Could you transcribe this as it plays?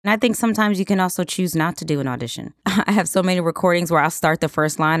I think sometimes you can also choose not to do an audition. I have so many recordings where I'll start the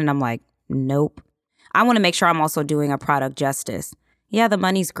first line and I'm like, nope. I want to make sure I'm also doing a product justice. Yeah, the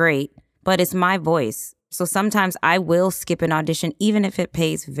money's great, but it's my voice. So sometimes I will skip an audition, even if it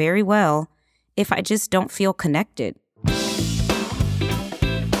pays very well, if I just don't feel connected.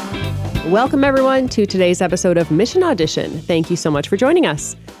 Welcome, everyone, to today's episode of Mission Audition. Thank you so much for joining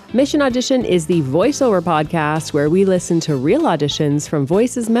us. Mission Audition is the voiceover podcast where we listen to real auditions from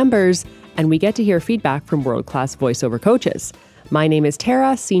Voices members, and we get to hear feedback from world-class voiceover coaches. My name is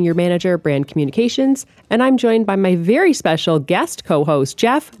Tara, Senior Manager, Brand Communications, and I'm joined by my very special guest co-host,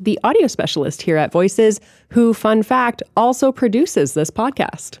 Jeff, the audio specialist here at Voices, who, fun fact, also produces this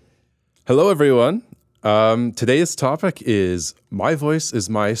podcast. Hello, everyone. Today's topic is My Voice is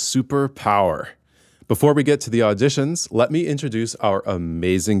My Superpower. Before we get to the auditions, let me introduce our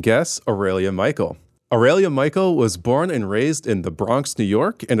amazing guest, Aurelia Michael. Aurelia Michael was born and raised in the Bronx, New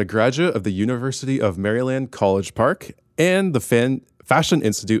York, and a graduate of the University of Maryland College Park and the Fashion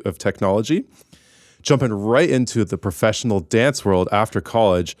Institute of Technology. Jumping right into the professional dance world after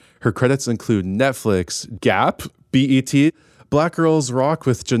college, her credits include Netflix, Gap, BET, Black Girls Rock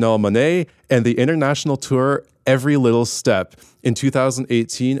with Janelle Monáe, and the international tour Every Little Step. In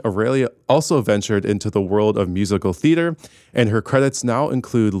 2018, Aurelia also ventured into the world of musical theater, and her credits now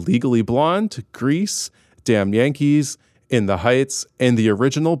include Legally Blonde, Grease, Damn Yankees, In the Heights, and the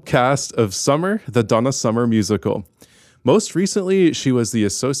original cast of Summer, the Donna Summer musical. Most recently, she was the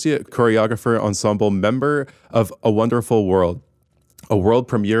associate choreographer ensemble member of A Wonderful World, a world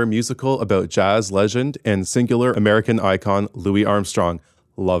premiere musical about jazz legend and singular American icon Louis Armstrong.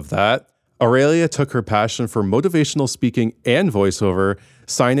 Love that. Aurelia took her passion for motivational speaking and voiceover,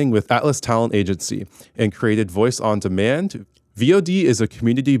 signing with Atlas Talent Agency, and created Voice on Demand. VOD is a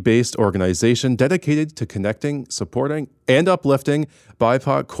community-based organization dedicated to connecting, supporting, and uplifting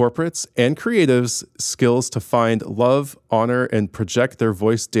BIPOC corporates and creatives' skills to find love, honor, and project their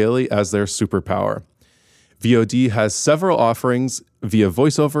voice daily as their superpower. VOD has several offerings via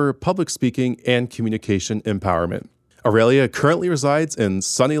voiceover, public speaking, and communication empowerment. Aurelia currently resides in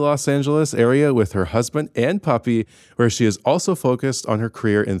sunny Los Angeles area with her husband and puppy, where she is also focused on her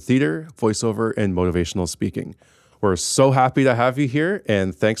career in theater, voiceover, and motivational speaking. We're so happy to have you here,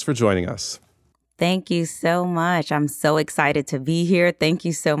 and thanks for joining us. Thank you so much. I'm so excited to be here. Thank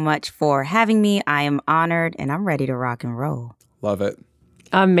you so much for having me. I am honored, and I'm ready to rock and roll. Love it.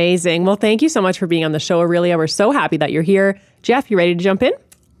 Amazing. Well, thank you so much for being on the show, Aurelia. We're so happy that you're here. Jeff, you ready to jump in?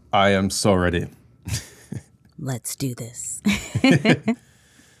 I am so ready. Let's do this.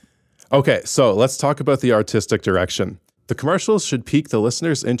 Okay, so let's talk about the artistic direction. The commercials should pique the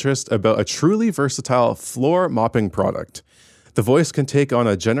listener's interest about a truly versatile floor mopping product. The voice can take on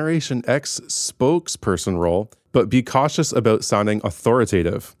a Generation X spokesperson role, but be cautious about sounding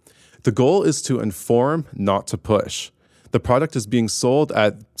authoritative. The goal is to inform, not to push. The product is being sold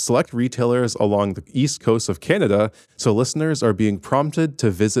at select retailers along the East Coast of Canada, so listeners are being prompted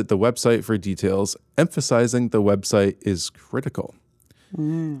to visit the website for details, emphasizing the website is critical.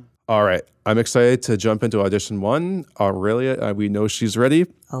 All right, I'm excited to jump into audition one. Aurelia, we know she's ready.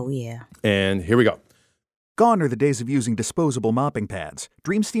 Oh, yeah. And here we go. Gone are the days of using disposable mopping pads.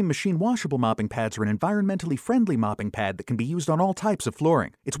 DreamSteam machine washable mopping pads are an environmentally friendly mopping pad that can be used on all types of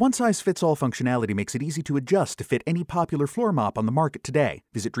flooring. Its one-size-fits-all functionality makes it easy to adjust to fit any popular floor mop on the market today.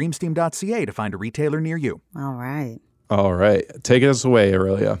 Visit dreamsteam.ca to find a retailer near you. All right. All right, take us away,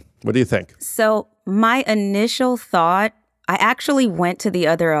 Aurelia. What do you think? So my initial thought, I actually went to the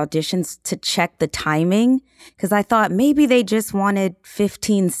other auditions to check the timing because I thought maybe they just wanted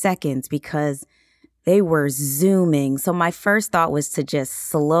 15 seconds because they were zooming. So my first thought was to just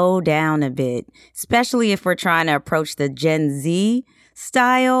slow down a bit, especially if we're trying to approach the Gen Z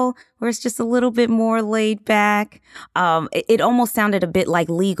style where it's just a little bit more laid back. It almost sounded a bit like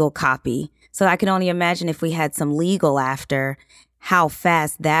legal copy. So I can only imagine if we had some legal after, how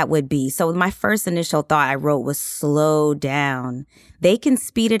fast that would be. So my first initial thought I wrote was slow down. They can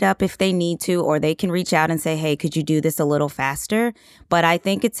speed it up if they need to, or they can reach out and say, hey, could you do this a little faster? But I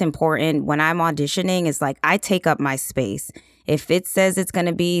think it's important when I'm auditioning, it's like I take up my space. If it says it's going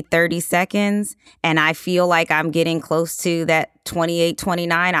to be 30 seconds and I feel like I'm getting close to that 28,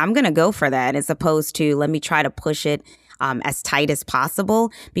 29, I'm going to go for that as opposed to let me try to push it as tight as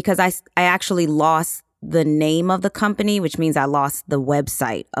possible because I actually lost the name of the company, which means I lost the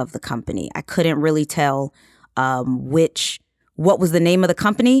website of the company. I couldn't really tell what was the name of the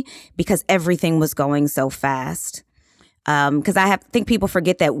company because everything was going so fast. Because I think people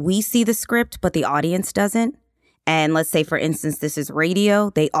forget that we see the script, but the audience doesn't. And let's say, for instance, this is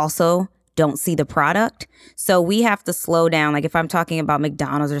radio. They also don't see the product. So we have to slow down. Like if I'm talking about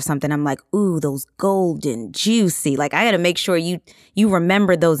McDonald's or something, I'm like, ooh, those golden, juicy. Like I got to make sure you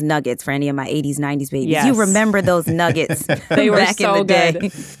remember those nuggets for any of my 80s, 90s babies. Yes. You remember those nuggets They were back so in the day.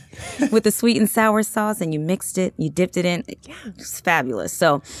 good. With the sweet and sour sauce, and you mixed it, you dipped it in. Yeah, it's fabulous.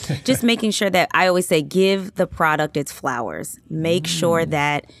 So just making sure that I always say, give the product its flowers. Make sure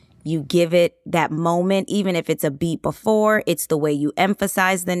that you give it that moment, even if it's a beat before, it's the way you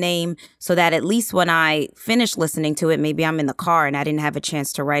emphasize the name, so that at least when I finish listening to it, maybe I'm in the car and I didn't have a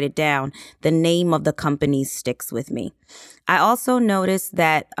chance to write it down, the name of the company sticks with me. I also noticed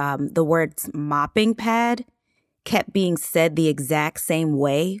that the words mopping pad kept being said the exact same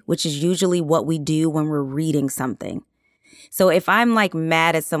way, which is usually what we do when we're reading something. So if I'm like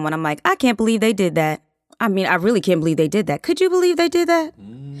mad at someone, I'm like, I can't believe they did that. I mean, I really can't believe they did that. Could you believe they did that?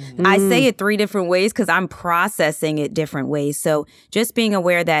 I say it 3 different ways because I'm processing it different ways. So just being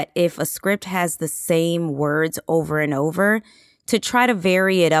aware that if a script has the same words over and over, to try to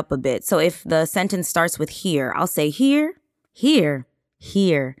vary it up a bit. So if the sentence starts with here, I'll say here, here,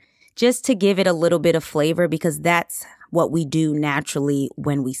 here, just to give it a little bit of flavor, because that's what we do naturally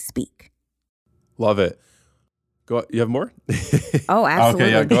when we speak. Love it. You have more? Oh, absolutely.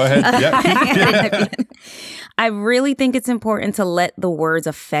 Okay, yeah, go ahead. Yeah. I really think it's important to let the words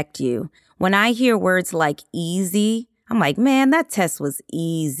affect you. When I hear words like easy, I'm like, man, that test was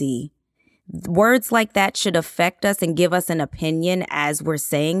easy. Words like that should affect us and give us an opinion as we're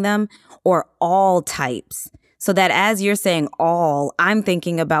saying them, or all types. So that as you're saying all, I'm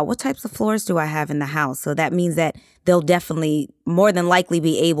thinking about what types of floors do I have in the house? So that means that they'll definitely, more than likely,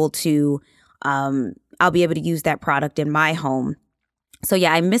 be able to, I'll be able to use that product in my home. So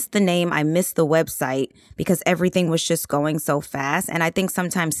yeah, I missed the name. I missed the website because everything was just going so fast. And I think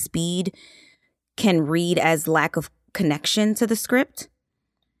sometimes speed can read as lack of connection to the script.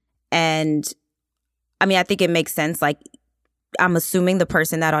 And I mean, I think it makes sense. Like, I'm assuming the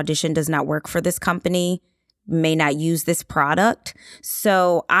person that auditioned does not work for this company, may not use this product.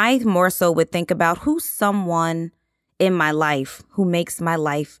 So I more so would think about who's someone in my life who makes my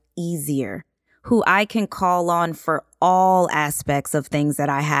life easier, who I can call on for all aspects of things that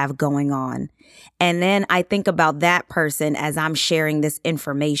I have going on. And then I think about that person as I'm sharing this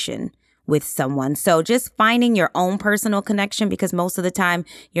information with someone. So just finding your own personal connection, because most of the time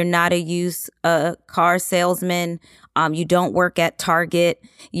you're not a used car salesman. You don't work at Target.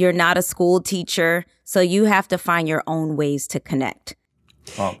 You're not a school teacher. So you have to find your own ways to connect.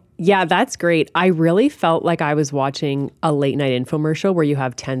 Oh. Yeah, that's great. I really felt like I was watching a late night infomercial where you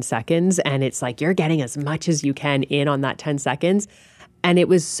have 10 seconds and it's like you're getting as much as you can in on that 10 seconds. And it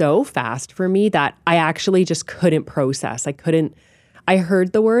was so fast for me that I actually just couldn't process. I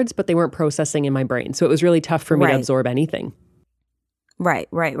heard the words, but they weren't processing in my brain. So it was really tough for me to absorb anything. Right.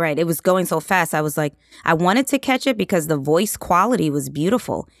 It was going so fast. I was like, I wanted to catch it because the voice quality was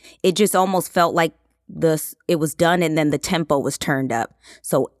beautiful. It just almost felt like it was done and then the tempo was turned up.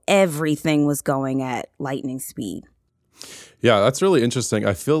 So everything was going at lightning speed. Yeah, that's really interesting.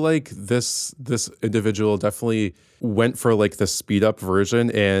 I feel like this individual definitely went for like the speed up version.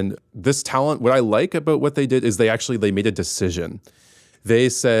 And this talent, what I like about what they did is they made a decision. They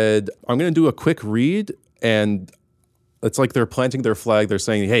said, I'm going to do a quick read, and it's like they're planting their flag. They're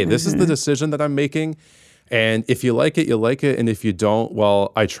saying, hey, this is the decision that I'm making. And if you like it, you like it. And if you don't,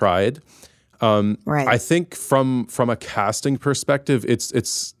 well, I tried. Right. I think from a casting perspective,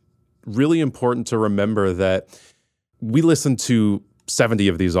 it's really important to remember that we listened to 70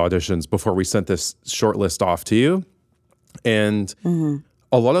 of these auditions before we sent this short list off to you. And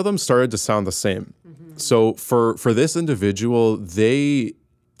a lot of them started to sound the same. So for this individual, they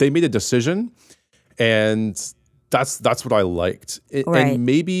made a decision, and that's what I liked. Right. And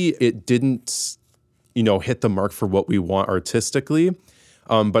maybe it didn't, hit the mark for what we want artistically.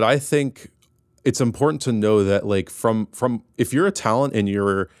 But I think it's important to know that, like, from if you're a talent and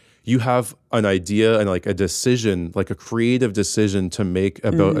you have an idea and like a decision, like a creative decision to make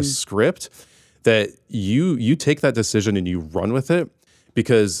about a script, that you take that decision and you run with it,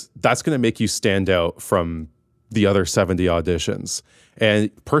 because that's going to make you stand out from the other 70 auditions.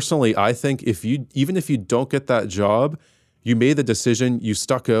 And personally, I think even if you don't get that job, you made the decision, you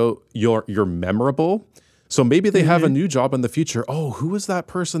stuck out, you're memorable. So maybe they have a new job in the future. Oh, who was that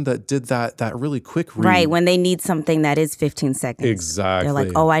person that did that really quick read? Right, when they need something that is 15 seconds. Exactly. They're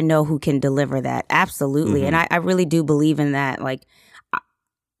like, oh, I know who can deliver that. Absolutely. And I really do believe in that. Like,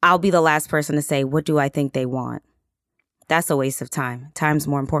 I'll be the last person to say, what do I think they want? That's a waste of time. Time's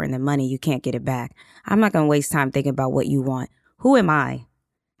more important than money. You can't get it back. I'm not going to waste time thinking about what you want. Who am I?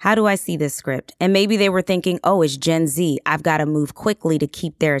 How do I see this script? And maybe they were thinking, oh, it's Gen Z. I've got to move quickly to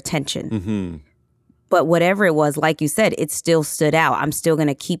keep their attention. But whatever it was, like you said, it still stood out. I'm still going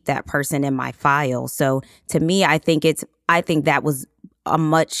to keep that person in my file. So to me, I think that was a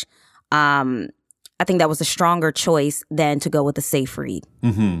much, I think that was a stronger choice than to go with a safe read.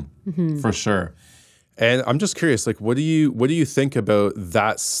 For sure. And I'm just curious, like, what do you think about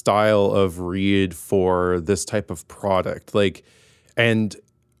that style of read for this type of product? Like, and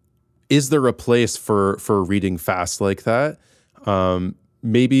is there a place for reading fast like that?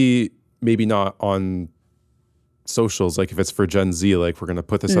 Maybe not on socials. Like if it's for Gen Z, like we're gonna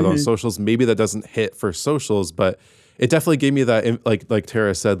put this out on socials. Maybe that doesn't hit for socials, but it definitely gave me that, like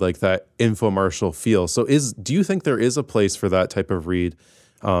Tara said, like that infomercial feel. So do you think there is a place for that type of read?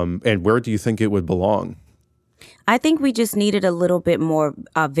 And where do you think it would belong? I think we just needed a little bit more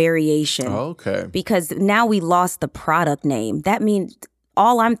variation. Oh, okay. Because now we lost the product name. That means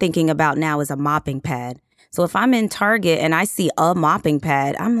all I'm thinking about now is a mopping pad. So if I'm in Target and I see a mopping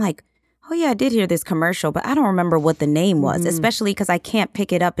pad, I'm like, oh yeah, I did hear this commercial, but I don't remember what the name was, especially because I can't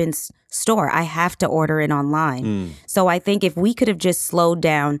pick it up in store. I have to order it online. So I think if we could have just slowed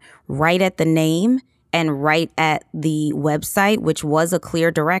down right at the name and right at the website, which was a clear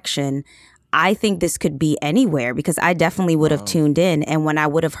direction, I think this could be anywhere because I definitely would have tuned in. And when I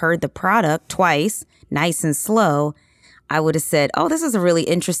would have heard the product twice, nice and slow, I would have said, oh, this is a really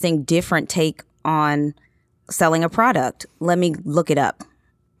interesting, different take on selling a product. Let me look it up.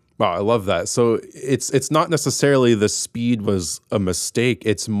 Wow, I love that. So it's not necessarily the speed was a mistake.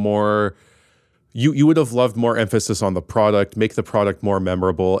 It's more you would have loved more emphasis on the product, make the product more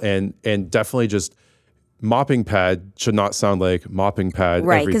memorable, and definitely just mopping pad should not sound like mopping pad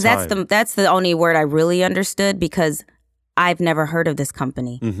right, every because time. that's the only word I really understood because I've never heard of this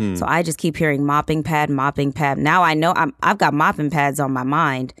company. So I just keep hearing mopping pad. Now I know I've got mopping pads on my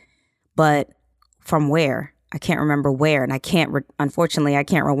mind, but from where? I can't remember where, and unfortunately, I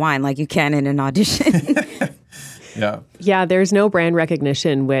can't rewind like you can in an audition. Yeah, there's no brand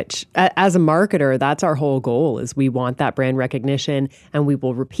recognition, which as a marketer, that's our whole goal is we want that brand recognition and we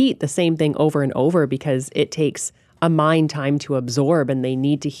will repeat the same thing over and over because it takes a mind time to absorb and they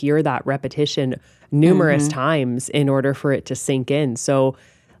need to hear that repetition numerous times in order for it to sink in. So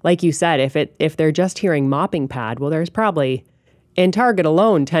like you said, if they're just hearing mopping pad, well, there's probably in Target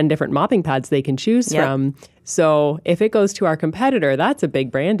alone 10 different mopping pads they can choose from. So if it goes to our competitor, that's a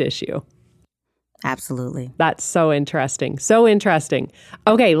big brand issue. Absolutely. That's so interesting. So interesting.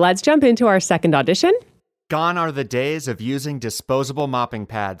 Okay, let's jump into our second audition. Gone are the days of using disposable mopping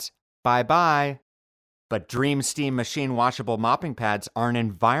pads. Bye-bye. But Dream Steam machine washable mopping pads are an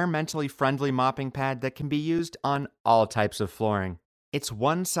environmentally friendly mopping pad that can be used on all types of flooring. Its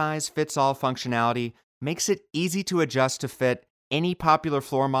one-size-fits-all functionality makes it easy to adjust to fit any popular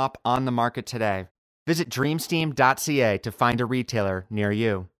floor mop on the market today. Visit dreamsteam.ca to find a retailer near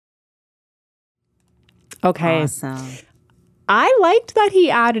you. Okay. Awesome. I liked that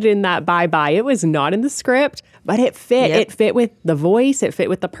he added in that bye-bye. It was not in the script, but it fit. Yep. It fit with the voice. It fit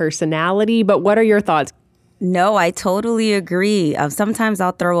with the personality. But what are your thoughts? No, I totally agree. Sometimes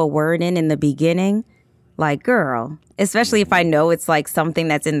I'll throw a word in the beginning, like girl, especially if I know it's like something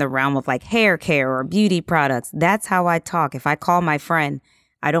that's in the realm of like hair care or beauty products. That's how I talk. If I call my friend,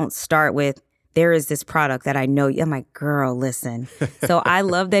 I don't start with, there is this product that I know. I'm like, girl, listen. So I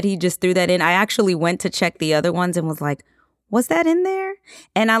love that he just threw that in. I actually went to check the other ones and was like, was that in there?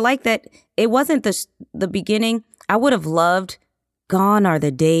 And I like that it wasn't the beginning. I would have loved gone are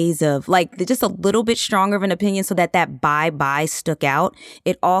the days of like just a little bit stronger of an opinion so that bye stuck out.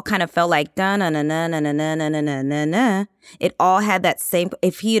 It all kind of felt like na na na na na na na na na na na. It all had that same.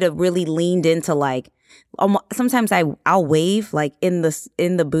 If he had really leaned into like, sometimes I'll wave like in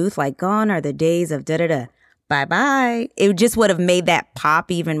the booth like gone are the days of da da da. Bye bye. It just would have made that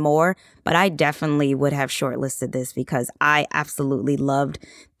pop even more. But I definitely would have shortlisted this because I absolutely loved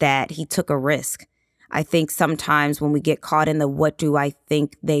that he took a risk. I think sometimes when we get caught in the what do I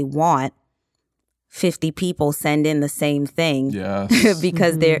think they want, 50 people send in the same thing. Yes.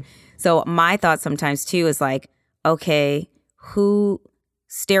 Because they're so my thought sometimes too is like, okay, who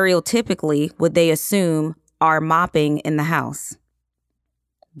stereotypically would they assume are mopping in the house?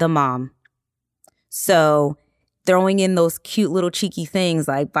 The mom. So throwing in those cute little cheeky things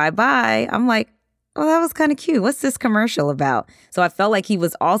like bye-bye, I'm like, oh, that was kind of cute. What's this commercial about? So I felt like he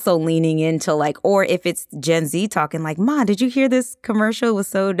was also leaning into like, or if it's Gen Z talking like, Ma, did you hear this commercial? It was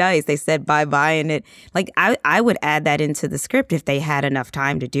so nice. They said bye-bye and it like I would add that into the script if they had enough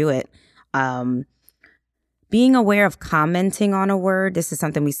time to do it. Being aware of commenting on a word. This is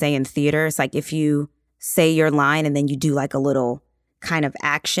something we say in theater. It's like if you say your line and then you do like a little kind of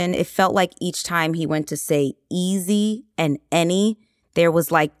action. It felt like each time he went to say easy and any, there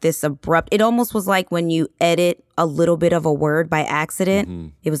was like this abrupt, it almost was like when you edit a little bit of a word by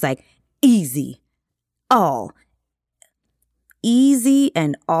accident. It was like easy, all. Easy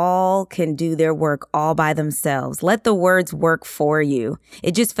and all can do their work all by themselves. Let the words work for you.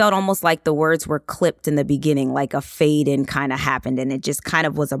 It just felt almost like the words were clipped in the beginning, like a fade in kind of happened, and it just kind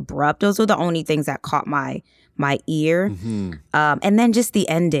of was abrupt. Those were the only things that caught my ear. And then just the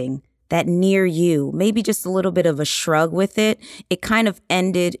ending, that near you, maybe just a little bit of a shrug with it. It kind of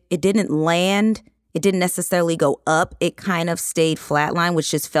ended. It didn't land. It didn't necessarily go up. It kind of stayed flatline,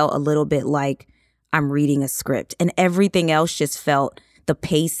 which just felt a little bit like I'm reading a script, and everything else just felt, the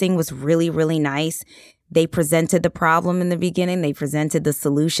pacing was really, really nice. They presented the problem in the beginning. They presented the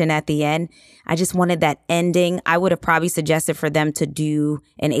solution at the end. I just wanted that ending. I would have probably suggested for them to do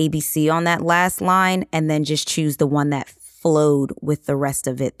an ABC on that last line and then just choose the one that flowed with the rest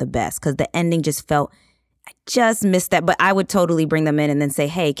of it the best, because the ending just felt, I just missed that. But I would totally bring them in and then say,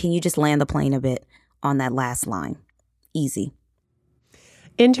 hey, can you just land the plane a bit on that last line? Easy.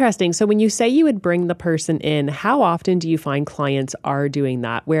 Interesting. So when you say you would bring the person in, how often do you find clients are doing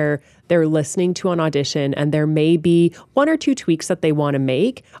that, where they're listening to an audition and there may be one or two tweaks that they want to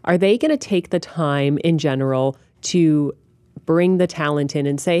make? Are they going to take the time in general to bring the talent in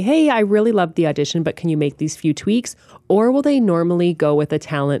and say, hey, I really loved the audition, but can you make these few tweaks? Or will they normally go with a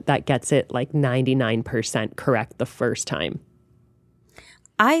talent that gets it like 99% correct the first time?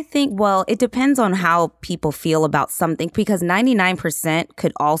 I think, well, it depends on how people feel about something, because 99%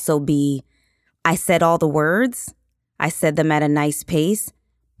 could also be, I said all the words, I said them at a nice pace,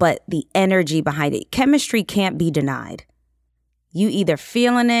 but the energy behind it, chemistry can't be denied. You either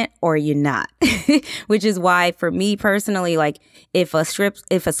feeling it or you're not, which is why for me personally, like if a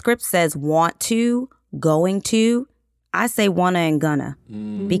script says want to, going to, I say wanna and gonna,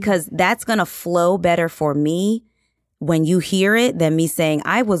 because that's gonna flow better for me when you hear it than me saying,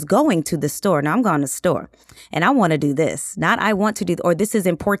 I was going to the store. Now I'm going to the store and I want to do this. Not I want to do, or this is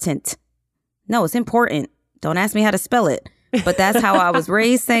important. No, it's important. Don't ask me how to spell it. But that's how I was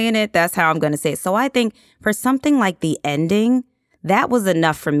raised saying it. That's how I'm going to say it. So I think for something like the ending, that was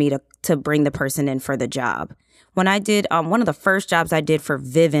enough for me to bring the person in for the job. When I did one of the first jobs I did for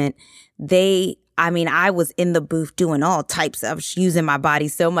Vivint, I was in the booth doing all types of, using my body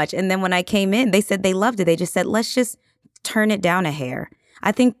so much. And then when I came in, they said they loved it. They just said, let's just turn it down a hair.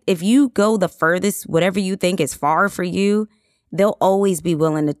 I think if you go the furthest, whatever you think is far for you, they'll always be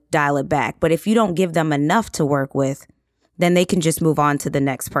willing to dial it back. But if you don't give them enough to work with, then they can just move on to the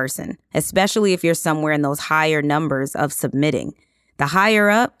next person, especially if you're somewhere in those higher numbers of submitting. The higher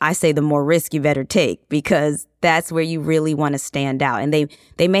up, I say the more risk you better take, because that's where you really want to stand out. And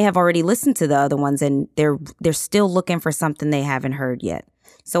they may have already listened to the other ones and they're still looking for something they haven't heard yet.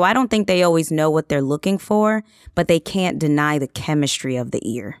 So I don't think they always know what they're looking for, but they can't deny the chemistry of the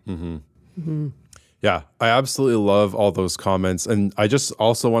ear. Yeah, I absolutely love all those comments. And I just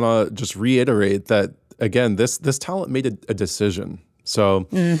also want to just reiterate that, again, this talent made a decision. So,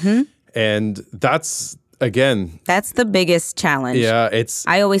 and that's, again, that's the biggest challenge. Yeah,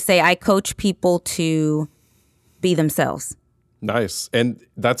 I always say I coach people to be themselves. Nice. And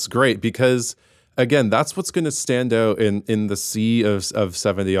that's great because, again, that's what's going to stand out in the sea of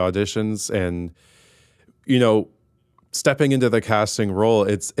 70 auditions. And, you know, stepping into the casting role,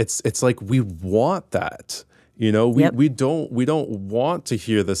 it's like we want that. You know, we don't want to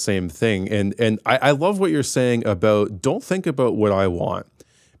hear the same thing. And I love what you're saying about don't think about what I want,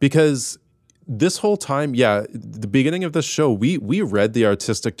 because this whole time, the beginning of the show, we read the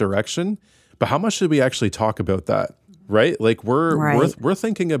artistic direction, but how much did we actually talk about that? Right? Like we're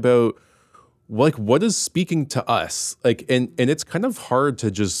thinking about like what is speaking to us, like, and it's kind of hard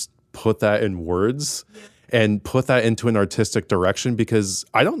to just put that in words and put that into an artistic direction, because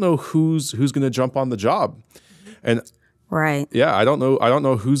I don't know who's going to jump on the job. And yeah, I don't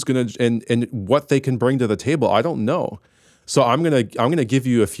know who's going to and what they can bring to the table. I don't know. So I'm going to give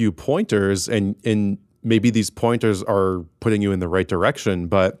you a few pointers, and maybe these pointers are putting you in the right direction,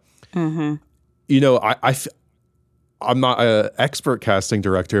 but you know, I'm not an expert casting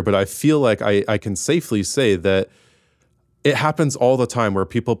director, but I feel like I can safely say that it happens all the time where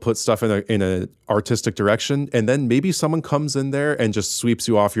people put stuff in an artistic direction, and then maybe someone comes in there and just sweeps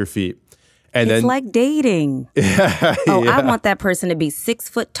you off your feet. And it's then, like dating. I want that person to be 6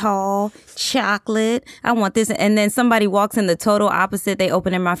 foot tall, chocolate. I want this. And then somebody walks in the total opposite. They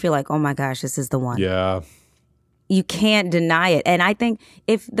open their mouth. You're like, oh my gosh, this is the one. Yeah. You can't deny it. And I think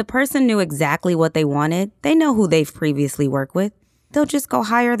if the person knew exactly what they wanted, they know who they've previously worked with. They'll just go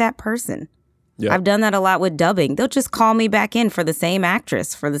hire that person. Yeah. I've done that a lot with dubbing. They'll just call me back in for the same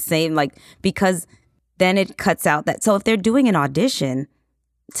actress, for the same, because then it cuts out that. So if they're doing an audition,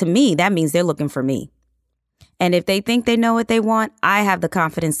 to me, that means they're looking for me. And if they think they know what they want, I have the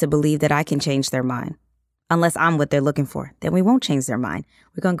confidence to believe that I can change their mind. Unless I'm what they're looking for, then we won't change their mind.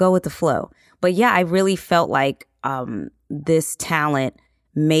 We're going to go with the flow. But yeah, I really felt like this talent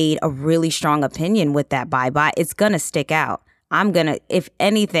made a really strong opinion with that bye-bye. It's going to stick out. If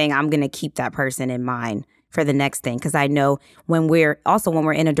anything, I'm going to keep that person in mind for the next thing. Because I know when we're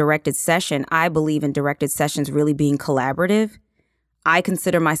in a directed session, I believe in directed sessions really being collaborative. I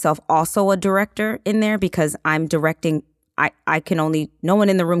consider myself also a director in there because I'm directing. No one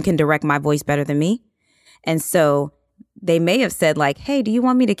in the room can direct my voice better than me. And so they may have said like, hey, do you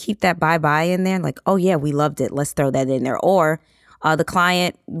want me to keep that bye-bye in there? Like, oh yeah, we loved it. Let's throw that in there. Or the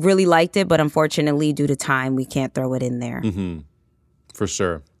client really liked it, but unfortunately, due to time, we can't throw it in there. Mm-hmm. For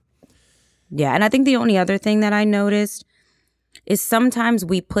sure. Yeah. And I think the only other thing that I noticed is sometimes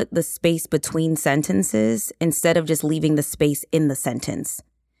we put the space between sentences instead of just leaving the space in the sentence.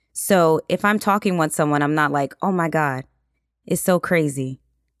 So if I'm talking with someone, I'm not like, oh my God, it's so crazy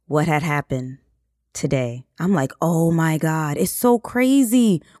what had happened today. I'm like, oh my God, it's so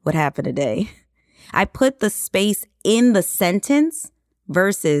crazy what happened today. I put the space in the sentence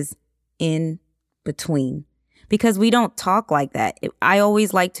versus in between because we don't talk like that. I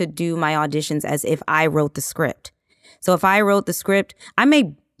always like to do my auditions as if I wrote the script. So if I wrote the script,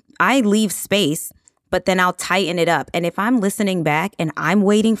 I leave space, but then I'll tighten it up. And if I'm listening back and I'm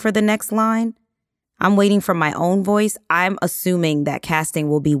waiting for the next line, I'm waiting for my own voice, I'm assuming that casting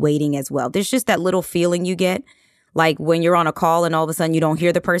will be waiting as well. There's just that little feeling you get, like when you're on a call and all of a sudden you don't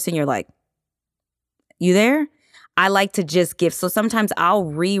hear the person, you're like, you there? I like to just give. So sometimes I'll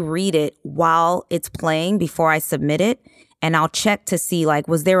reread it while it's playing before I submit it. And I'll check to see, like,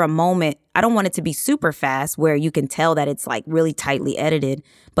 was there a moment? I don't want it to be super fast where you can tell that it's like really tightly edited,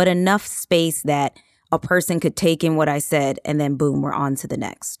 but enough space that a person could take in what I said and then boom, we're on to the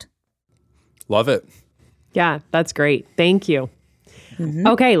next. Love it. Yeah, that's great. Thank you. Mm-hmm.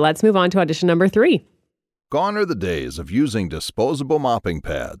 Okay, let's move on to audition number 3. Gone are the days of using disposable mopping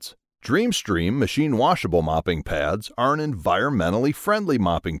pads. DreamStream machine washable mopping pads are an environmentally friendly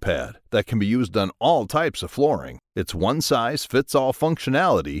mopping pad that can be used on all types of flooring. Its one-size-fits-all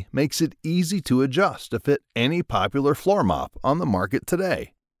functionality makes it easy to adjust to fit any popular floor mop on the market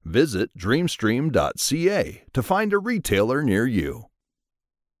today. Visit dreamstream.ca to find a retailer near you.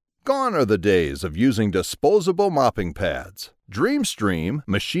 Gone are the days of using disposable mopping pads. DreamStream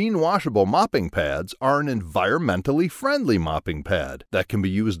machine washable mopping pads are an environmentally friendly mopping pad that can be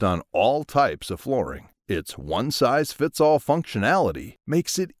used on all types of flooring. Its one-size-fits-all functionality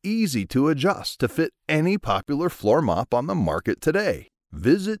makes it easy to adjust to fit any popular floor mop on the market today.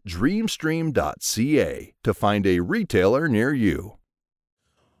 Visit dreamstream.ca to find a retailer near you.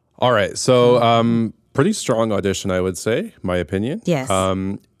 All right. So pretty strong audition, I would say, my opinion. Yes.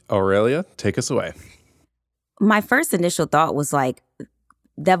 Aurelia, take us away. My first initial thought was like,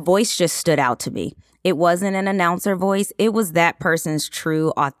 that voice just stood out to me. It wasn't an announcer voice. It was that person's true,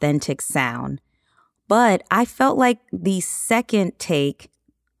 authentic sound. But I felt like the second take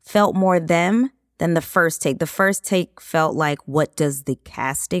felt more them than the first take. The first take felt like, what does the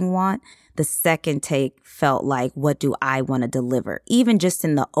casting want? The second take felt like, what do I want to deliver? Even just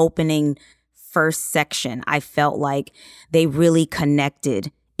in the opening first section, I felt like they really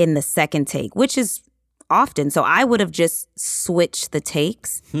connected in the second take, which is often. So I would have just switched the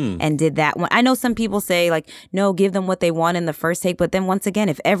takes and did that one. I know some people say like, no, give them what they want in the first take. But then once again,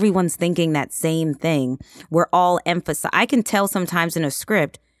 if everyone's thinking that same thing, we're all I can tell sometimes in a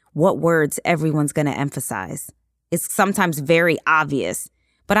script what words everyone's going to emphasize. It's sometimes very obvious,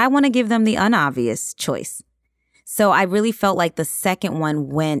 but I want to give them the unobvious choice. So I really felt like the second one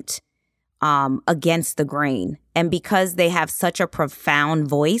went against the grain. And because they have such a profound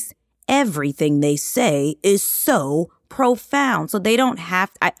voice, everything they say is so profound. So they don't have,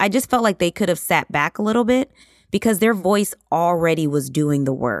 I just felt like they could have sat back a little bit because their voice already was doing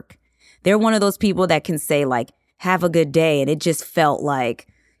the work. They're one of those people that can say like, have a good day. And it just felt like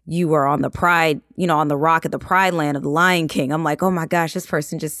you were on the Pride, on the rock at the Pride Land of the Lion King. I'm like, oh my gosh, this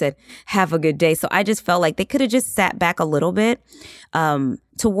person just said, have a good day. So I just felt like they could have just sat back a little bit.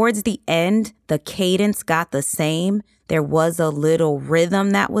 Towards the end, the cadence got the same. There was a little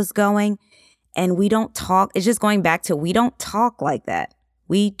rhythm that was going, and we don't talk. It's just going back to, we don't talk like that.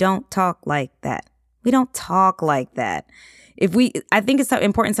 We don't talk like that. We don't talk like that. I think it's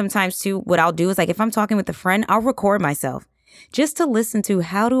important sometimes too, what I'll do is like, if I'm talking with a friend, I'll record myself just to listen to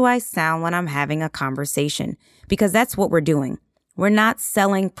how do I sound when I'm having a conversation, because that's what we're doing. We're not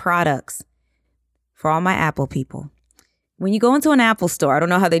selling products. for all my Apple people. When you go into an Apple store, I don't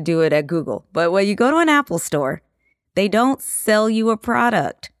know how they do it at Google, but when you go to an Apple store, they don't sell you a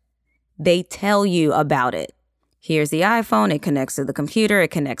product. They tell you about it. Here's the iPhone. It connects to the computer. It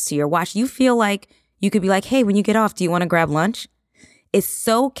connects to your watch. You feel like you could be like, hey, when you get off, do you want to grab lunch? It's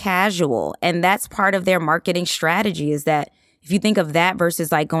so casual. And that's part of their marketing strategy is that if you think of that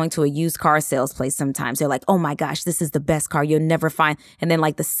versus like going to a used car sales place, sometimes they're like, oh my gosh, this is the best car you'll never find. And then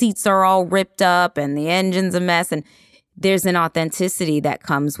like the seats are all ripped up and the engine's a mess. And there's an authenticity that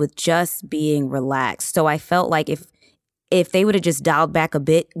comes with just being relaxed. So I felt like if they would have just dialed back a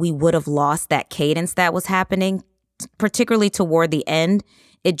bit, we would have lost that cadence that was happening, particularly toward the end.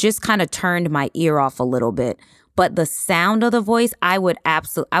 It just kind of turned my ear off a little bit. But the sound of the voice, I would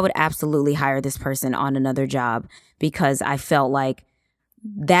absolutely hire this person on another job because I felt like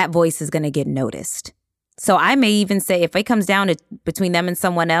that voice is going to get noticed. So I may even say if it comes down to between them and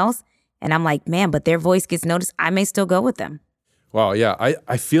someone else, and I'm like, man, but their voice gets noticed, I may still go with them. Wow, yeah.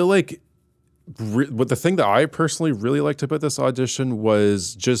 I feel like what the thing that I personally really liked about this audition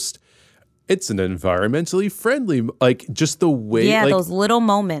was just it's an environmentally friendly, like just the way, yeah, like, those little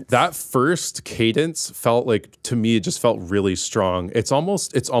moments. That first cadence felt like, to me, it just felt really strong. It's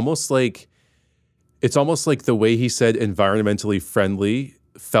almost like the way he said environmentally friendly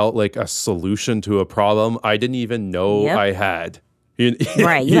felt like a solution to a problem I didn't even know I had.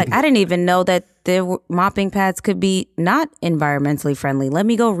 Right. You're like, I didn't even know that the mopping pads could be not environmentally friendly. Let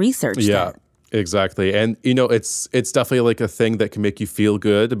me go research that. Yeah, exactly. And, it's definitely like a thing that can make you feel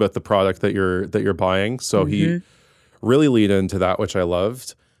good about the product that you're buying. So he really leaned into that, which I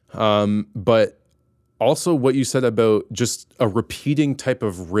loved. But also what you said about just a repeating type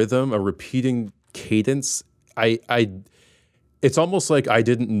of rhythm, a repeating cadence, it's almost like I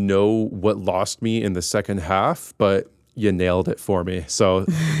didn't know what lost me in the second half, but you nailed it for me. So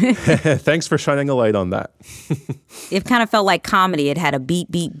thanks for shining a light on that. It kind of felt like comedy. It had a beat,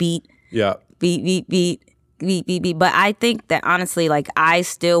 beat, beat. Yeah. Beat, beat, beat, beat, beat, beat. But I think that honestly, like I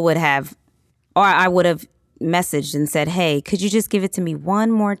still would have, or I would have messaged and said, hey, could you just give it to me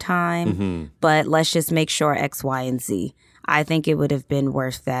one more time? But let's just make sure X, Y, and Z. I think it would have been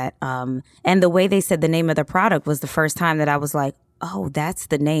worth that. And the way they said the name of the product was the first time that I was like, oh, that's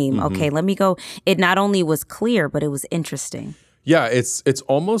the name. Okay, let me go. It not only was clear, but it was interesting. Yeah, it's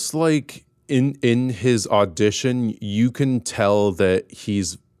almost like in his audition, you can tell that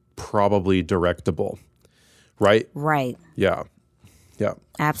he's probably directable, right? Right. Yeah. Yeah.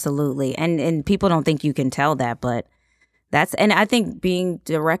 Absolutely. And people don't think you can tell that, but and I think being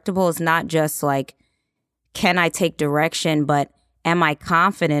directable is not just like, can I take direction, but am I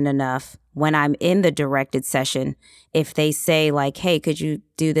confident enough when I'm in the directed session, if they say like, hey, could you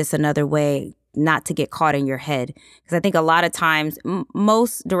do this another way, not to get caught in your head? Because I think a lot of times,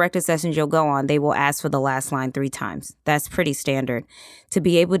 most directed sessions you'll go on, they will ask for the last line 3 times. That's pretty standard. To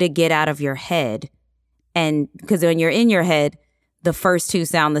be able to get out of your head, and because when you're in your head, the first 2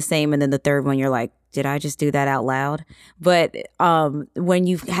 sound the same, and then the third one, you're like, did I just do that out loud? But when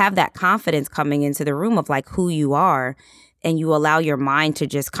you have that confidence coming into the room of like who you are, and you allow your mind to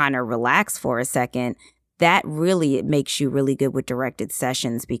just kind of relax for a second, that really, it makes you really good with directed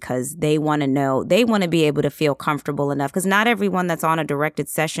sessions because they want to be able to feel comfortable enough, because not everyone that's on a directed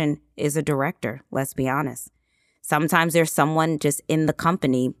session is a director, let's be honest. Sometimes there's someone just in the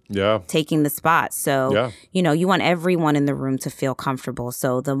company taking the spot. So, you want everyone in the room to feel comfortable.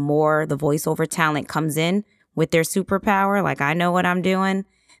 So the more the voiceover talent comes in with their superpower, like I know what I'm doing,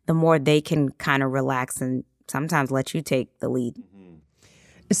 the more they can kind of relax and sometimes let you take the lead.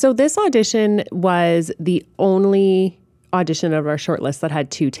 So this audition was the only audition of our shortlist that had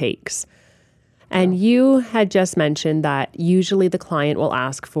 2 takes. And you had just mentioned that usually the client will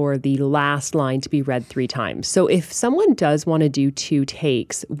ask for the last line to be read 3 times. So if someone does want to do 2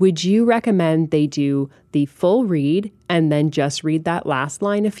 takes, would you recommend they do the full read and then just read that last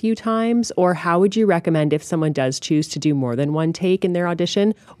line a few times? Or how would you recommend if someone does choose to do more than 1 take in their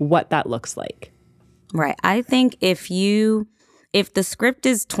audition, what that looks like? Right. I think if the script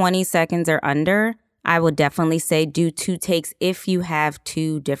is 20 seconds or under, I would definitely say do 2 takes if you have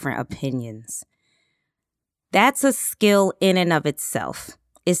 2 different opinions. That's a skill in and of itself,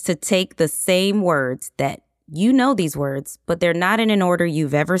 is to take the same words that these words, but they're not in an order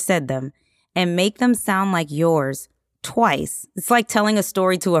you've ever said them, and make them sound like yours twice. It's like telling a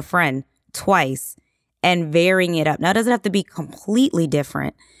story to a friend twice and varying it up. Now, it doesn't have to be completely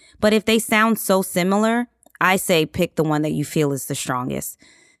different, but if they sound so similar, I say pick the one that you feel is the strongest.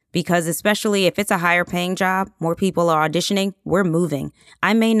 Because especially if it's a higher paying job, more people are auditioning, we're moving.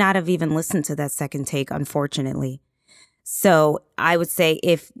 I may not have even listened to that second take, unfortunately. So I would say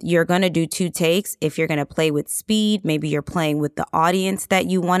if you're going to do 2 takes, if you're going to play with speed, maybe you're playing with the audience that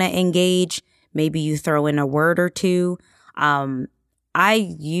you want to engage. Maybe you throw in a word or two.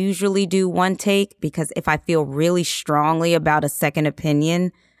 I usually do 1 take because if I feel really strongly about a second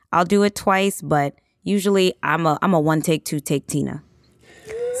opinion, I'll do it twice. But usually I'm a 1 take, 2 take Tina.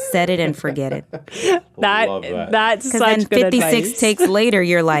 Set it and forget it. That's such then good 56 advice. takes later,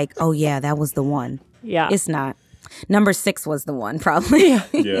 you're like, oh yeah, that was the one. Yeah. It's not. Number 6 was the one, probably.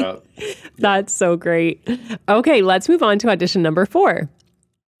 Yeah. That's so great. Okay, let's move on to audition number 4.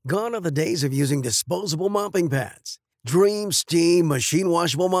 Gone are the days of using disposable mopping pads. Dream Steam machine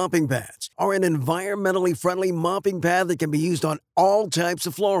washable mopping pads are an environmentally friendly mopping pad that can be used on all types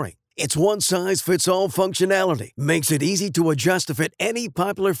of flooring. Its one-size-fits-all functionality makes it easy to adjust to fit any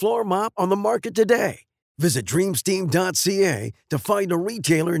popular floor mop on the market today. Visit dreamsteam.ca to find a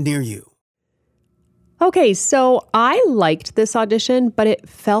retailer near you. Okay, so I liked this audition, but it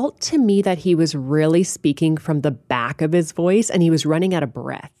felt to me that he was really speaking from the back of his voice and he was running out of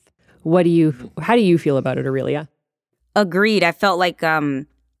breath. How do you feel about it, Aurelia? Agreed. I felt like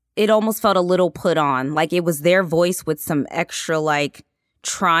it almost felt a little put on. Like it was their voice with some extra like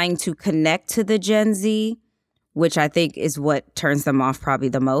trying to connect to the Gen Z, which I think is what turns them off probably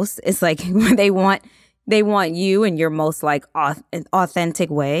the most. It's like they want you in your most like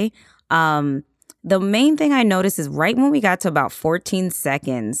authentic way. The main thing I noticed is right when we got to about 14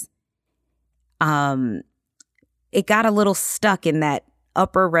 seconds, it got a little stuck in that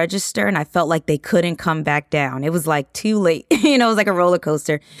upper register and I felt like they couldn't come back down. It was like too late. It was like a roller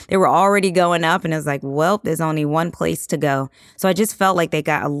coaster. They were already going up and it was like, well, there's only one place to go. So I just felt like they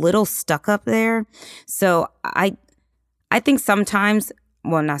got a little stuck up there. So I think sometimes,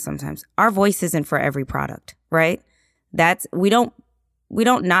 well, not sometimes, our voice isn't for every product, right? We don't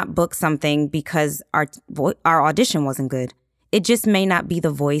not book something because our audition wasn't good. It just may not be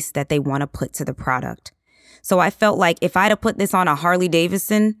the voice that they want to put to the product. So I felt like if I'd have put this on a Harley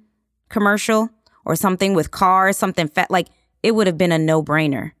Davidson commercial or something with cars, something fat, like it would have been a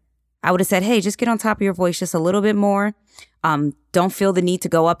no-brainer. I would have said, hey, just get on top of your voice just a little bit more. Don't feel the need to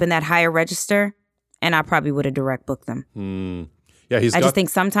go up in that higher register. And I probably would have direct booked them. Yeah, I just think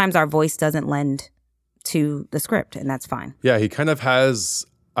sometimes our voice doesn't lend to the script, and that's fine. Yeah, he kind of has,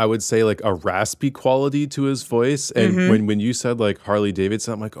 I would say, like a raspy quality to his voice. And when you said like Harley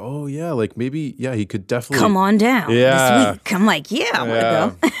Davidson, I'm like, oh yeah, like maybe, yeah, he could definitely come on down this week. I'm like, yeah, I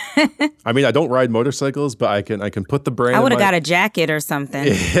want to go. I mean, I don't ride motorcycles, but I can put the brand. I would have got a jacket or something.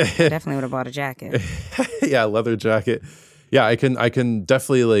 Definitely would have bought a jacket. Yeah, leather jacket. Yeah, I can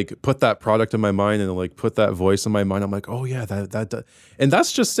definitely like put that product in my mind and like put that voice in my mind. I'm like, oh yeah, that and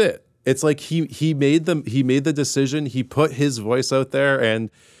that's just it. It's like he made the decision. He put his voice out there,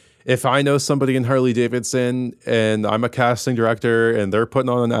 and if I know somebody in Harley Davidson and I'm a casting director and they're putting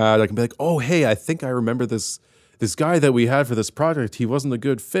on an ad, I can be like, oh hey, I think I remember this guy that we had for this project. He wasn't a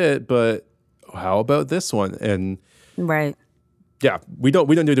good fit, but how about this one? And right, yeah, we don't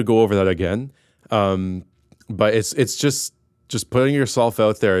need to go over that again. But it's just putting yourself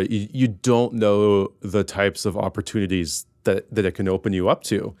out there. You don't know the types of opportunities that it can open you up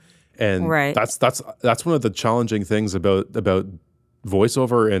to. And right. that's one of the challenging things about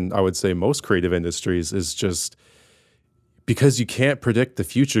voiceover, and I would say most creative industries, is just because you can't predict the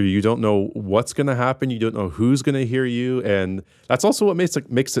future. You don't know what's going to happen. You don't know who's going to hear you, and that's also what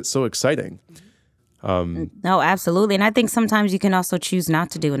makes it so exciting. No, absolutely. And I think sometimes you can also choose not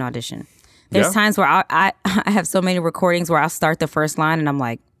to do an audition. There's times where I have so many recordings where I'll start the first line and I'm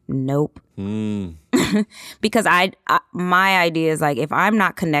like, nope. Because my idea is like, if I'm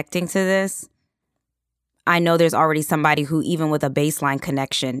not connecting to this, I know there's already somebody who, even with a baseline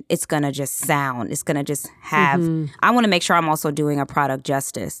connection, it's going to just sound. It's going to just have. I want to make sure I'm also doing a product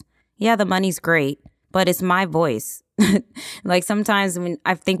justice. Yeah, the money's great, but it's my voice. Like sometimes when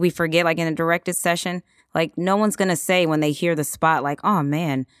I think we forget, like in a directed session, like no one's going to say when they hear the spot, like, oh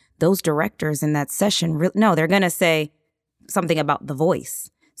man, those directors in that session. No, they're going to say something about the voice.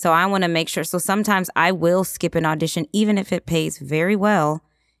 So I want to make sure. So sometimes I will skip an audition, even if it pays very well,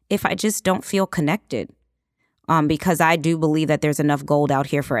 if I just don't feel connected. Because I do believe that there's enough gold out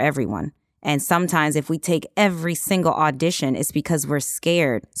here for everyone. And sometimes if we take every single audition, it's because we're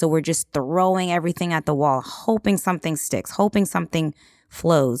scared. So we're just throwing everything at the wall, hoping something sticks, hoping something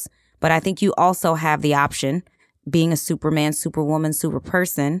flows. But I think you also have the option, being a Superman, Superwoman, super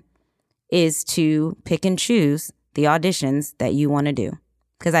person, is to pick and choose the auditions that you want to do.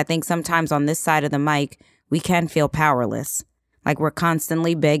 Because I think sometimes on this side of the mic, we can feel powerless. Like we're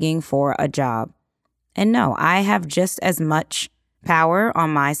constantly begging for a job. And no, I have just as much power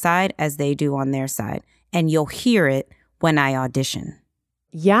on my side as they do on their side. And you'll hear it when I audition.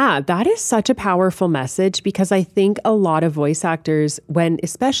 Yeah, that is such a powerful message because I think a lot of voice actors,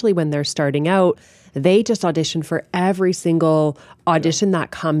 especially when they're starting out, they just audition for every single audition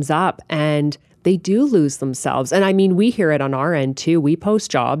that comes up, and they do lose themselves. And I mean, we hear it on our end too. We post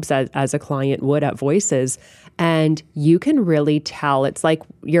jobs as a client would at Voices, and you can really tell. It's like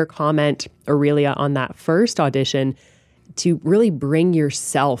your comment, Aurelia, on that first audition, to really bring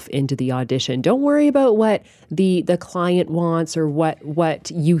yourself into the audition. Don't worry about what the client wants or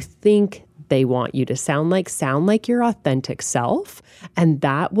what you think they want you to sound like. Sound like your authentic self, and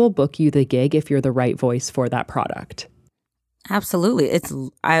that will book you the gig if you're the right voice for that product. Absolutely.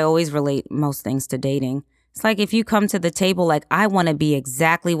 I always relate most things to dating. It's like if you come to the table like, I want to be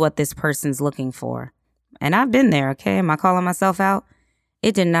exactly what this person's looking for. And I've been there, okay? Am I calling myself out?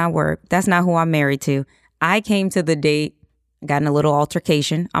 It did not work. That's not who I'm married to. I came to the date, got in a little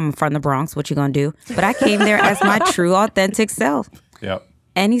altercation. I'm from the Bronx. What you gonna do? But I came there as my true, authentic self. Yep.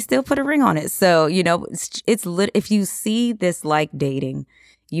 And he still put a ring on it. So, if you see this like dating,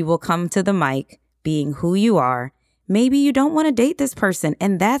 you will come to the mic being who you are. Maybe you don't want to date this person,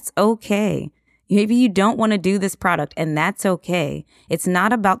 and that's okay. Maybe you don't want to do this product, and that's okay. It's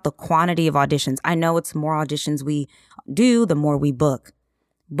not about the quantity of auditions. I know it's more auditions we do, the more we book.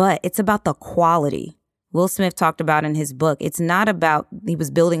 But it's about the quality. Will Smith talked about in his book, it's not about, he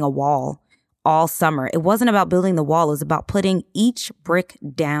was building a wall all summer. It wasn't about building the wall. It was about putting each brick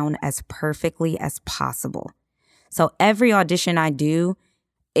down as perfectly as possible. So every audition I do,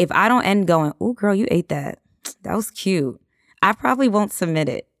 if I don't end going, "Oh, girl, you ate that. That was cute," I probably won't submit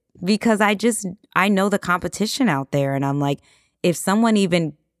it because I know the competition out there. And I'm like, if someone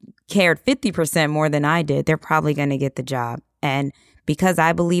even cared 50% more than I did, they're probably going to get the job. And because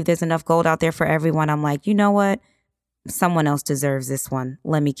I believe there's enough gold out there for everyone, I'm like, you know what? Someone else deserves this one.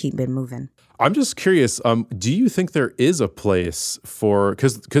 Let me keep it moving. I'm just curious, do you think there is a place for,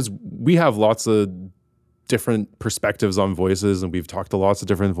 because we have lots of different perspectives on voices and we've talked to lots of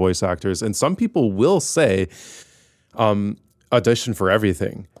different voice actors, and some people will say audition for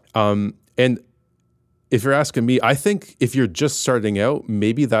everything. And if you're asking me, I think if you're just starting out,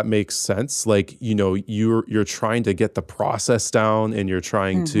 maybe that makes sense. Like, you're trying to get the process down and you're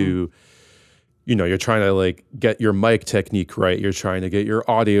trying to, you're trying to like get your mic technique right. You're trying to get your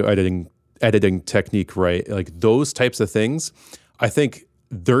audio editing technique right. Like those types of things. I think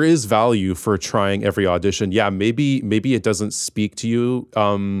there is value for trying every audition. Yeah, maybe it doesn't speak to you.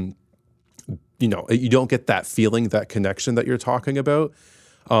 You don't get that feeling, that connection that you're talking about.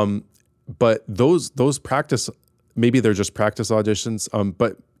 But those practice, maybe they're just practice auditions.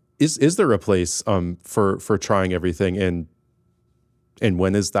 But is there a place for trying everything, and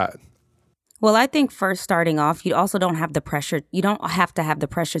when is that? Well, I think first starting off, you also don't have the pressure. You don't have to have the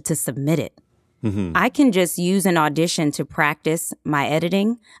pressure to submit it. I can just use an audition to practice my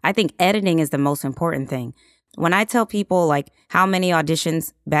editing. I think editing is the most important thing. When I tell people like how many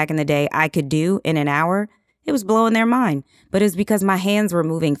auditions back in the day I could do in an hour, it was blowing their mind. But it's because my hands were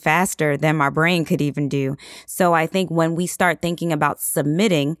moving faster than my brain could even do. So I think when we start thinking about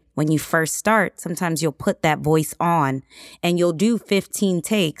submitting, when you first start, sometimes you'll put that voice on and you'll do 15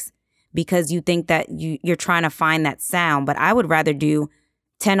 takes because you think that you're trying to find that sound. But I would rather do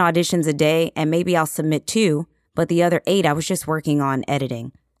 10 auditions a day and maybe I'll submit 2, but the other 8, I was just working on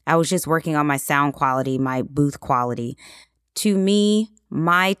editing. I was just working on my sound quality, my booth quality. To me,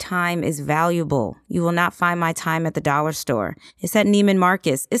 my time is valuable. You will not find my time at the dollar store. It's at Neiman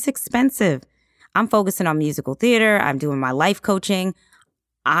Marcus. It's expensive. I'm focusing on musical theater. I'm doing my life coaching.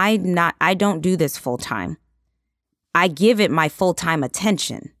 I don't do this full time. I give it my full-time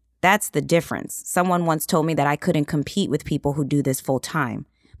attention. That's the difference. Someone once told me that I couldn't compete with people who do this full time.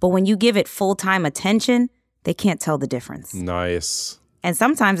 But when you give it full-time attention, they can't tell the difference. Nice. And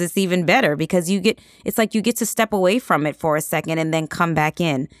sometimes it's even better because it's like you get to step away from it for a second and then come back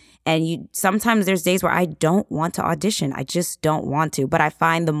in. And sometimes there's days where I don't want to audition. I just don't want to. But I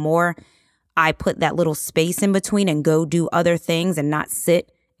find the more I put that little space in between and go do other things and not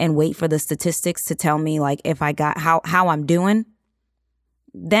sit and wait for the statistics to tell me like if I got how I'm doing,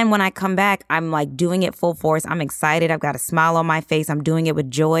 then when I come back, I'm like doing it full force. I'm excited. I've got a smile on my face. I'm doing it with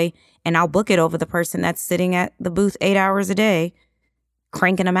joy. And I'll book it over the person that's sitting at the booth 8 hours a day,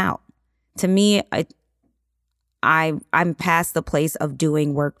 cranking them out. To me, I'm past the place of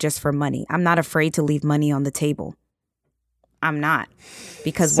doing work just for money. I'm not afraid to leave money on the table. I'm not.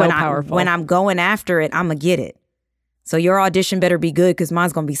 Because so when I'm going after it, I'm going to get it. So your audition better be good because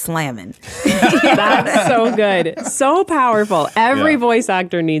mine's going to be slamming. That's so good. So powerful. Every voice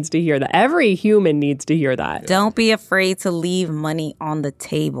actor needs to hear that. Every human needs to hear that. Don't be afraid to leave money on the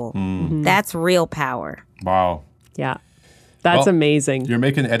table. That's real power. Wow. Yeah. That's amazing. You're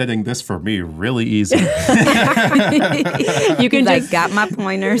making editing this for me really easy. You can just got my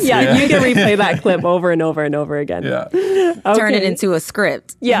pointers. Yeah, you can replay that clip over and over and over again. Yeah. Okay. Turn it into a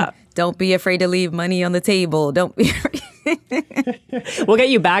script. Yeah. Don't be afraid to leave money on the table. Don't be We'll get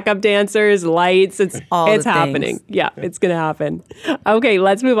you backup dancers, lights. It's happening. Things. Yeah, it's going to happen. Okay,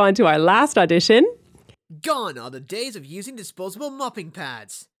 let's move on to our last audition. Gone are the days of using disposable mopping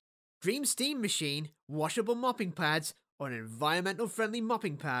pads. Dream Steam Machine washable mopping pads are an environmental-friendly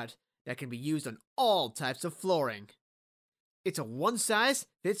mopping pad that can be used on all types of flooring. It's a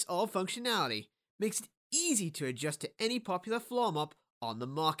one-size-fits-all functionality, makes it easy to adjust to any popular floor mop on the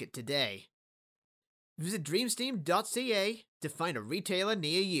market today. Visit dreamsteam.ca to find a retailer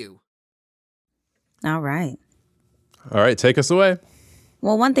near you. All right. All right, take us away.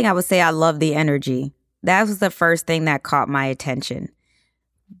 Well, one thing I would say, I love the energy. That was the first thing that caught my attention.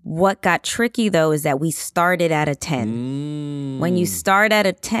 What got tricky, though, is that we started at a 10. When you start at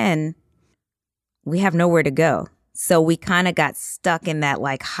a 10, we have nowhere to go. So we kind of got stuck in that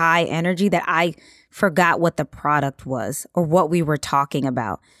like high energy that I forgot what the product was or what we were talking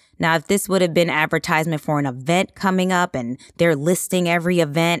about. Now, if this would have been advertisement for an event coming up and they're listing every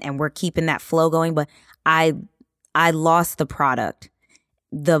event and we're keeping that flow going, but I lost the product.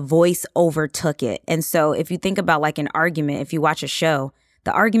 The voice overtook it. And so if you think about like an argument, if you watch a show,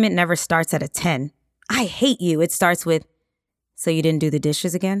 the argument never starts at a 10. I hate you. It starts with, so you didn't do the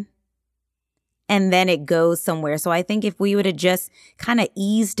dishes again? And then it goes somewhere. So I think if we would have just kind of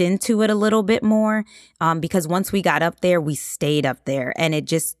eased into it a little bit more, because once we got up there, we stayed up there. And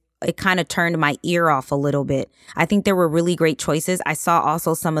it kind of turned my ear off a little bit. I think there were really great choices. I saw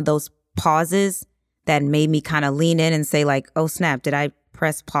also some of those pauses that made me kind of lean in and say like, oh snap, did I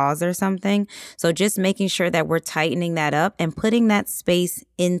press pause or something? So just making sure that we're tightening that up and putting that space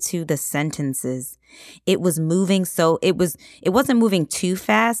into the sentences. It was moving, so it wasn't moving too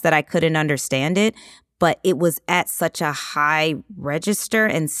fast that I couldn't understand it, but it was at such a high register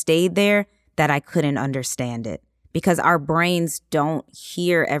and stayed there that I couldn't understand it. Because our brains don't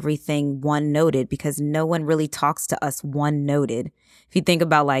hear everything one-noted because no one really talks to us one-noted. If you think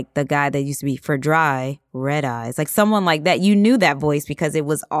about like the guy that used to be for dry, red eyes, like someone like that, you knew that voice because it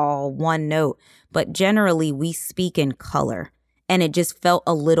was all one note. But generally we speak in color and it just felt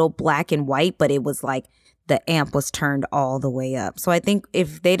a little black and white, but it was like the amp was turned all the way up. So I think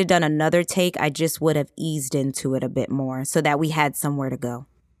if they'd have done another take, I just would have eased into it a bit more so that we had somewhere to go.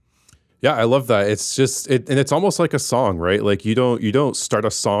 Yeah, I love that. It's just and it's almost like a song, right? Like you don't start a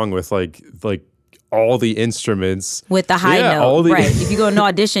song with like all the instruments with the high note, right? If you go to an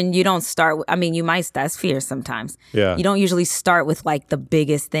audition, you don't start. I mean, you might. That's fear sometimes. Yeah, you don't usually start with like the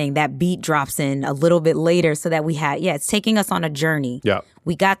biggest thing. That beat drops in a little bit later, so that we had. Yeah, it's taking us on a journey. Yeah,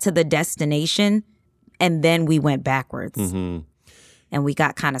 we got to the destination, and then we went backwards. Mm-hmm. And we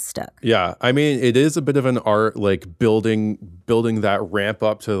got kind of stuck. Yeah. I mean, it is a bit of an art, like building that ramp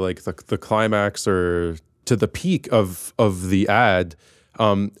up to like the climax or to the peak of the ad.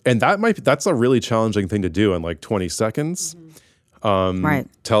 And that's a really challenging thing to do in like 20 seconds. Right.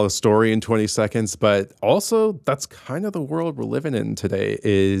 Tell a story in 20 seconds. But also that's kind of the world we're living in today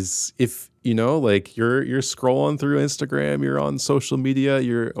is if, you know, like you're scrolling through Instagram, you're on social media,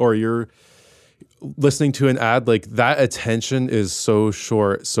 you're listening to an ad, like that attention is so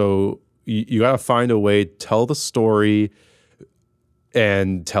short. So you got to find a way, tell the story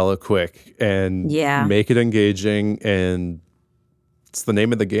and tell it quick and make it engaging. And it's the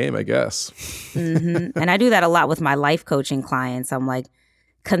name of the game, I guess. Mm-hmm. And I do that a lot with my life coaching clients. I'm like,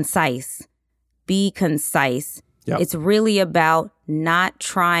 concise, be concise. Yep. It's really about not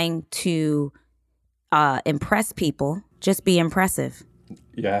trying to impress people, just be impressive.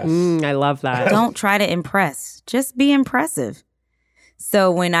 Yes. I love that. Don't try to impress. Just be impressive. So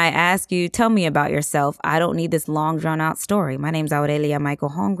when I ask you, tell me about yourself, I don't need this long, drawn-out story. My name's Aurelia Michael.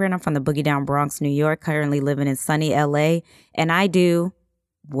 I'm from the Boogie Down Bronx, New York, currently living in sunny LA, and I do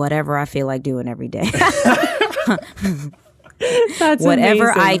whatever I feel like doing every day. That's whatever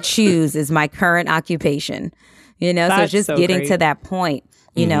amazing. I choose is my current occupation. You know, That's so just so getting great. to that point.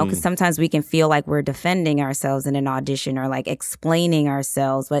 You know, because sometimes we can feel like we're defending ourselves in an audition or like explaining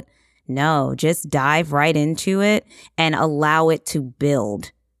ourselves. But no, just dive right into it and allow it to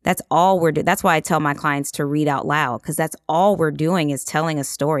build. That's all we're doing. That's why I tell my clients to read out loud, because that's all we're doing is telling a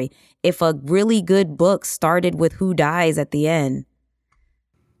story. If a really good book started with who dies at the end,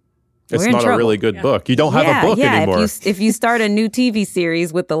 it's not a really good book. You don't have a book anymore. If you start a new TV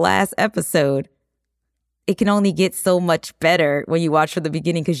series with the last episode, it can only get so much better when you watch from the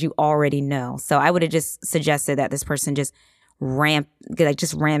beginning because you already know. So I would have just suggested that this person just ramp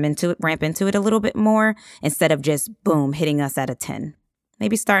into it a little bit more instead of just boom hitting us at a 10.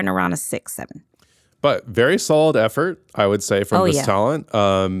 Maybe starting around a 6, 7. But very solid effort, I would say, from this talent.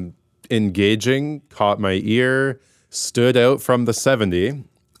 Engaging, caught my ear, stood out from the 70.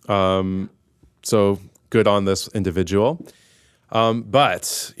 So good on this individual.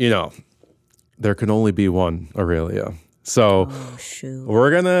 But, there can only be one Aurelia. So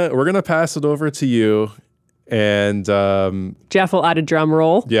we're gonna pass it over to you, and Jeff will add a drum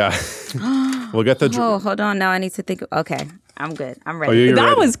roll. Yeah, we'll get the. Hold on. Now I need to think. Okay, I'm good. I'm ready. That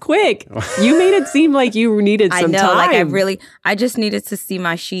ready? Was quick. You made it seem like you needed some time. I know. I just needed to see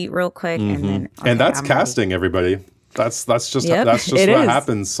my sheet real quick, and then. Okay, and that's I'm casting, ready. Everybody. That's just Yep. what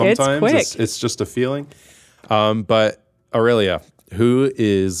happens sometimes. It's just a feeling. But Aurelia, who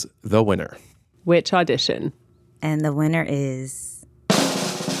is the winner? Which audition? And the winner is...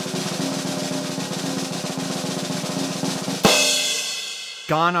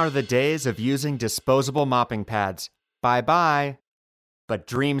 Gone are the days of using disposable mopping pads. Bye-bye. But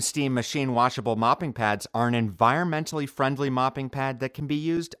Dream Steam Machine Washable Mopping Pads are an environmentally friendly mopping pad that can be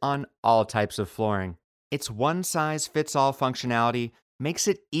used on all types of flooring. Its one-size-fits-all functionality makes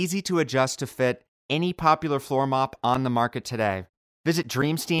it easy to adjust to fit any popular floor mop on the market today. Visit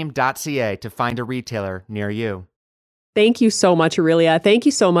dreamsteam.ca to find a retailer near you. Thank you so much, Aurelia. Thank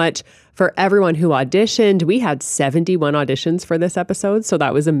you so much for everyone who auditioned. We had 71 auditions for this episode, so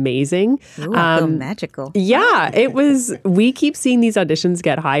that was amazing. Ooh, I feel magical. Yeah, it was. We keep seeing these auditions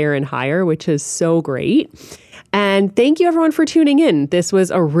get higher and higher, which is so great. And thank you, everyone, for tuning in. This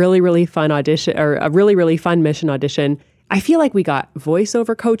was a really, really fun audition, or a really, really fun mission audition. I feel like we got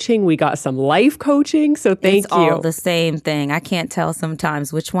voiceover coaching. We got some life coaching. So thank you. It's all the same thing. I can't tell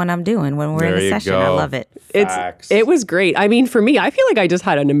sometimes which one I'm doing when we're in a session. I love it. It was great. I mean, for me, I feel like I just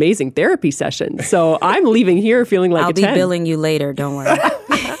had an amazing therapy session. So I'm leaving here feeling like I'll a 10. be billing you later. Don't worry.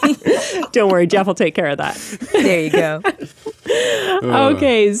 Don't worry. Jeff will take care of that. There you go.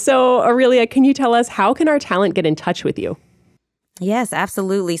 Okay. So Aurelia, can you tell us how can our talent get in touch with you? Yes,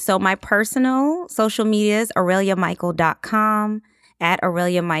 absolutely. So my personal social media is aureliamichael.com, at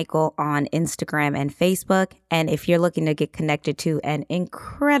Aurelia Michael on Instagram and Facebook. And if you're looking to get connected to an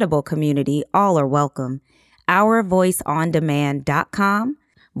incredible community, all are welcome. OurVoiceOnDemand.com,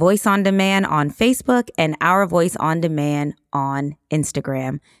 Voice on Demand on Facebook, and Our Voice on Demand on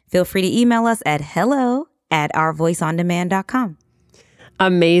Instagram. Feel free to email us at hello@OurVoiceOnDemand.com.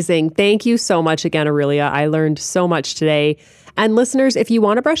 Amazing. Thank you so much again, Aurelia. I learned so much today. And listeners, if you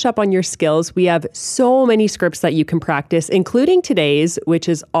want to brush up on your skills, we have so many scripts that you can practice, including today's, which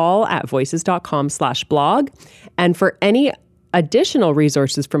is all at voices.com/blog. And for any additional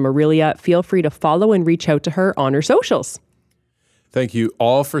resources from Aurelia, feel free to follow and reach out to her on her socials. Thank you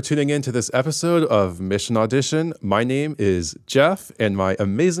all for tuning in to this episode of Mission Audition. My name is Jeff, and my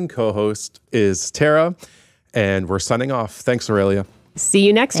amazing co-host is Tara, and we're signing off. Thanks, Aurelia. See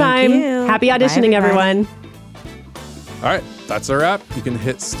you next Thank time. you. Happy auditioning, Bye, everybody. everyone. All right, that's a wrap. You can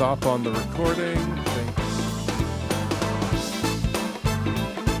hit stop on the recording.